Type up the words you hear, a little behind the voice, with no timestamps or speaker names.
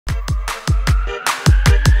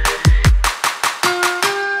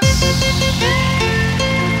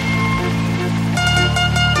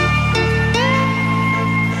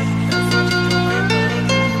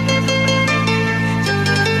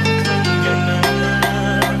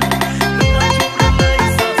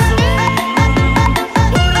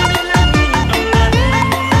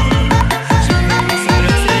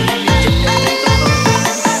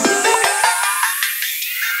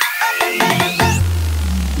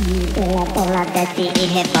Ela desce e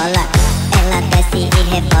rebola, ela desce e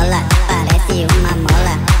rebola, parece uma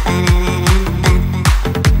mola.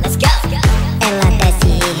 Let's go! Ela desce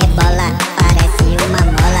e rebola, parece uma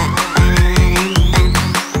mola.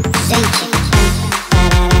 Gente,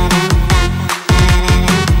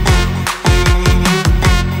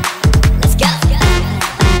 let's go!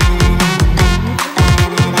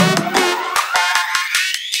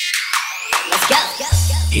 Let's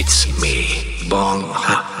go! It's me, Bong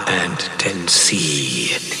Ha and TenC.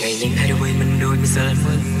 ថ្ងៃនេះហើយអ្វីមិនដូចម្សិល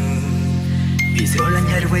មុនពីស្រឡាញ់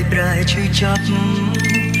ហើយអ្វីប្រែឈឺចាប់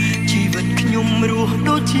ជីវិតខ្ញុំរស់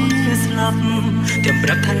ដូចជាស្លាប់តែប្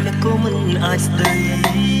រាប់ថាអ្នកក៏មិនអាចស្ដី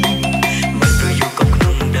មិនប្រយោគក៏ក្នុ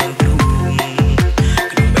ងដើមទ្រូង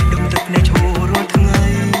ក្នុងបេះដូងទឹកនៃឈររាល់ថ្ងៃ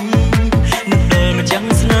នឹកដល់មិនចាំ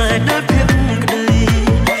ស្នេហ៍ដល់ភាពក្តី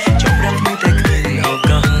ចង់ប្រាប់មើលតែគ្មានឱ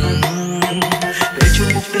កាសពេលជួប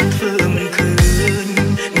មុខទៅធ្វើមិនឃើញ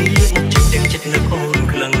ងាយមកជិះទាំងចិត្តនឹកអូន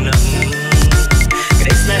ខ្លាំងណាស់ក្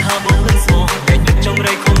តីស្នេហាបងមិនស្មោះតែទឹកចង់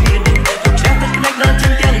រៃខំហ៊ានយកឆ្លះទឹកភ្នែកដល់ចិ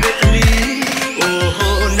នទាំងវេទនីអូហូ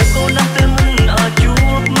នឹកអូនណាស់តែមិនអាចជួ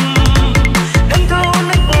បដឹងថាអូន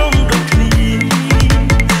នឹងបងដូចគ្នា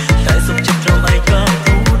តែសុខចិត្តត្រង់ឯកា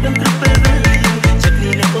គូដឹងត្រឹមពេលវេលាចិត្ត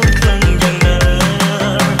នេះនឹកអូនខ្លាំងយ៉ាងណា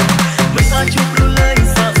មិនអាចជួបព្រលែង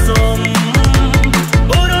ស័ក្តិសម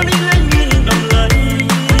អូននេះលែងមានតម្លៃ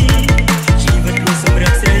ជីវិតគឺសម្រា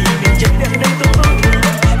ប់ស្រីមានចិត្តតែដឹងទៅអូនមា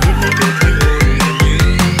ននៅពេលឃើញអូ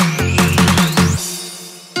ន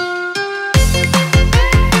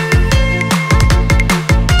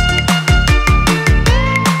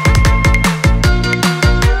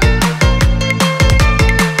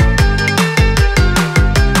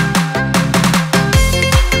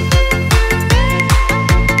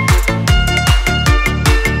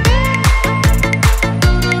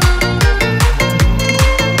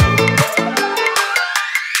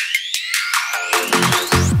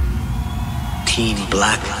Team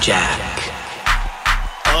Blackjack.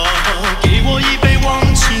 给我一杯忘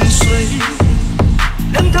情水，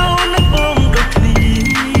能够能帮到你。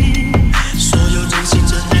所有真心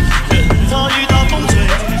真意，任它雨打风吹，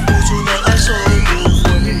付出的爱收不回。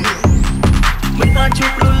没爱就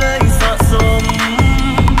不泪洒洒，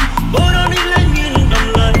我让你泪面等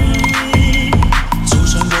来。就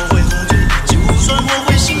算我会喝醉，就算我会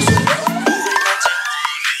心碎，不会看见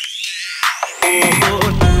你。